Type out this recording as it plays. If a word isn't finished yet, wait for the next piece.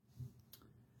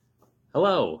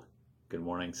Hello. Good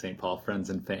morning, St. Paul friends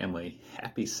and family.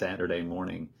 Happy Saturday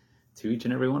morning to each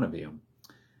and every one of you.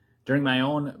 During my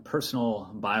own personal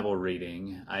Bible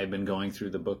reading, I've been going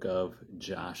through the book of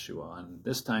Joshua. And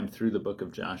this time through the book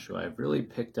of Joshua, I've really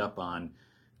picked up on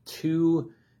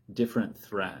two different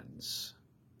threads.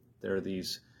 There are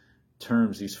these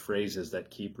terms, these phrases that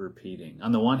keep repeating.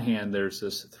 On the one hand, there's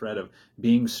this thread of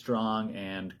being strong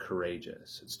and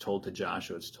courageous. It's told to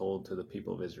Joshua, it's told to the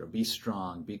people of Israel, be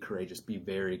strong, be courageous, be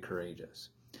very courageous.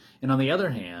 And on the other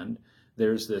hand,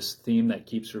 there's this theme that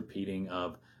keeps repeating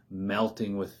of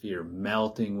melting with fear,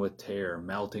 melting with terror,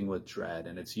 melting with dread,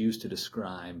 and it's used to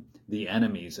describe the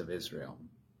enemies of Israel.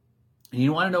 And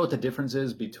you want to know what the difference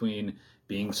is between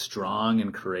being strong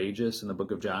and courageous in the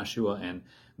book of Joshua and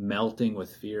melting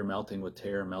with fear, melting with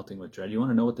terror, melting with dread? You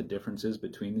want to know what the difference is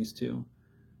between these two?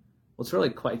 Well, it's really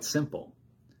quite simple.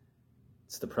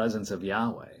 It's the presence of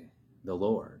Yahweh, the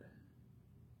Lord.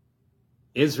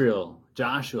 Israel,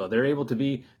 Joshua, they're able to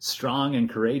be strong and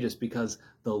courageous because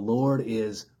the Lord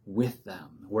is with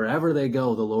them. Wherever they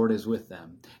go, the Lord is with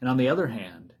them. And on the other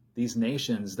hand, these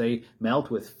nations, they melt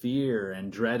with fear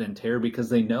and dread and terror because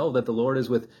they know that the Lord is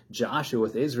with Joshua,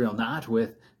 with Israel, not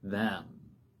with them.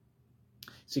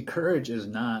 See, courage is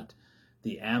not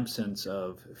the absence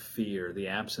of fear, the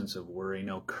absence of worry.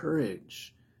 No,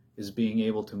 courage is being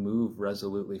able to move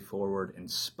resolutely forward in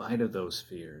spite of those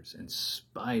fears, in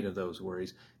spite of those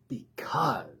worries,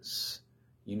 because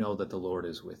you know that the Lord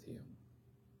is with you.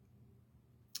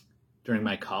 During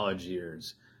my college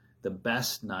years, the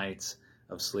best nights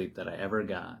of sleep that I ever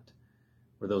got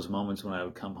were those moments when I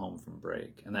would come home from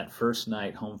break. And that first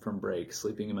night home from break,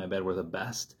 sleeping in my bed, were the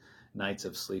best nights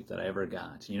of sleep that I ever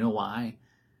got. You know why?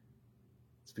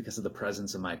 It's because of the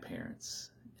presence of my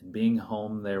parents and being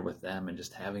home there with them and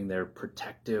just having their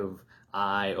protective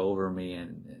eye over me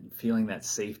and feeling that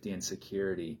safety and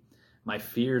security. My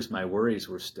fears, my worries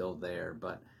were still there,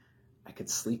 but I could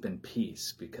sleep in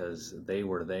peace because they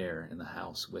were there in the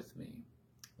house with me.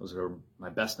 Those were my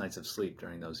best nights of sleep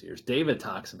during those years. David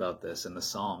talks about this in the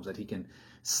Psalms, that he can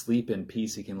sleep in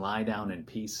peace, he can lie down in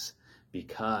peace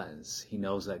because he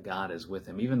knows that God is with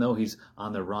him. Even though he's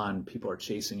on the run, people are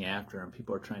chasing after him,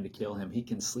 people are trying to kill him, he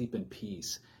can sleep in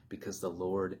peace because the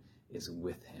Lord is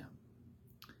with him.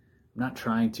 I'm not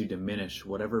trying to diminish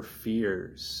whatever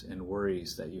fears and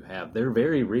worries that you have. They're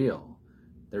very real.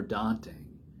 They're daunting.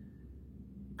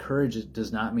 Courage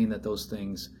does not mean that those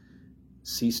things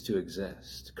cease to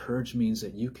exist. Courage means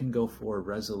that you can go forward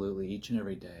resolutely each and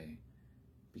every day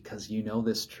because you know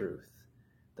this truth,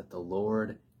 that the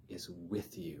Lord is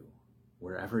with you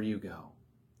wherever you go.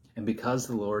 And because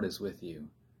the Lord is with you,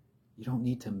 you don't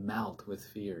need to melt with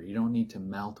fear. You don't need to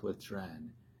melt with dread.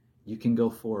 You can go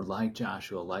forward like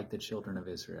Joshua, like the children of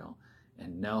Israel,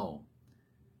 and know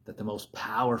that the most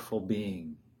powerful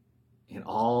being in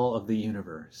all of the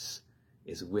universe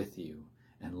is with you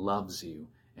and loves you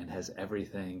and has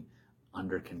everything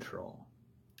under control.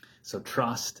 So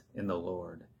trust in the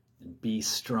Lord and be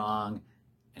strong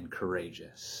and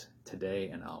courageous today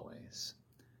and always.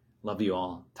 Love you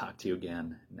all. Talk to you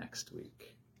again next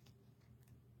week.